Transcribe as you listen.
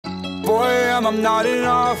am I not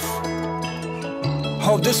enough?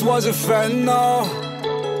 Hope this wasn't fentanyl.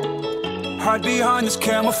 Hide behind this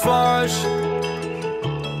camouflage.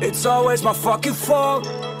 It's always my fucking fault,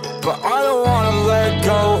 but I don't wanna let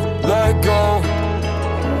go, let go.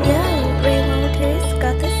 Yo, Remoter's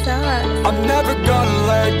got the sauce. I'm never gonna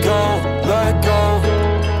let go, let go.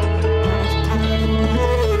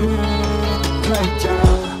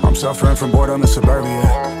 I'm suffering from boredom in suburbia.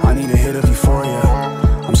 I need a hit of euphoria.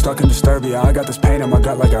 I'm stuck in disturbia. I got this pain in my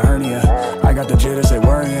gut like a hernia. I got the jitters, they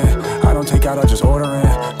worrying. I don't take out, I just order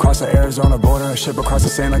in. Cross the Arizona border and ship across the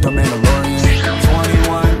sand like the Mandalorian.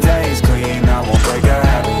 21 days clean, I won't break a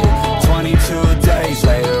habit. 22 days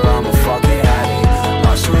later, I'm a fucking addict.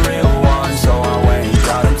 Lost a real one, so I went and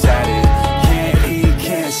got him tatted. Can't eat,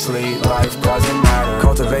 can't sleep, life doesn't matter.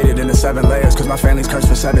 Cultivated into 7 layers, cause my family's cursed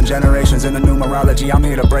for 7 generations. In the numerology, I'm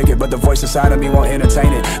here to break it, but the voice inside of me won't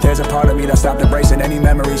entertain it. There's a part of me that stopped embracing any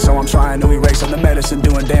memory, so I'm trying to erase them. The medicine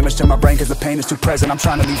doing damage to my brain, cause the pain is too present. I'm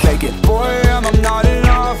trying to be vacant. Boy, am I not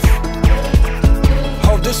enough?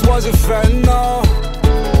 Hope this wasn't fentanyl.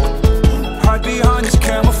 Hide behind this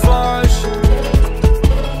camouflage.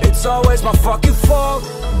 It's always my fucking fault,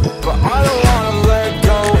 but I don't wanna let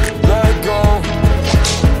go, let go.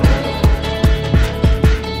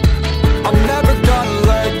 I'm never gonna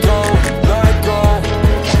let go, let go.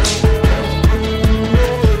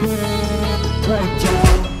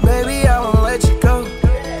 Baby, I won't let you go.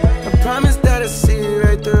 I promise that I see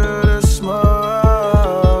right through the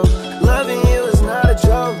smoke. Loving you is not a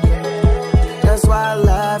joke. That's why I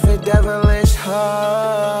laugh at devilish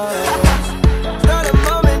hoes. Not a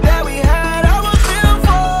moment that we had, I would feel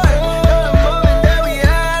for it. Not a moment that we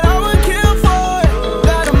had, I would kill for it.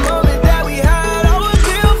 Not a moment that we had, I would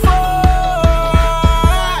kill for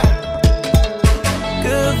it.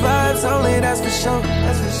 Good vibes only, that's for sure.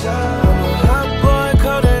 That's for sure. I'm a hot boy,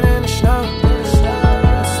 colder than the snow.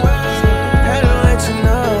 I swear, had to let you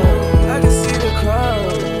know. I can see the crowd.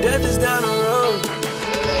 Death is down the road.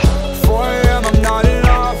 4 AM, I'm not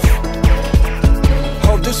enough.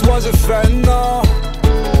 Hope this wasn't fentanyl.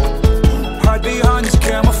 Hide behind this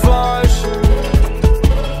camouflage.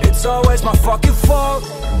 It's always my fucking fault,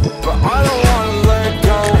 but I don't wanna let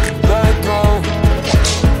go, let go.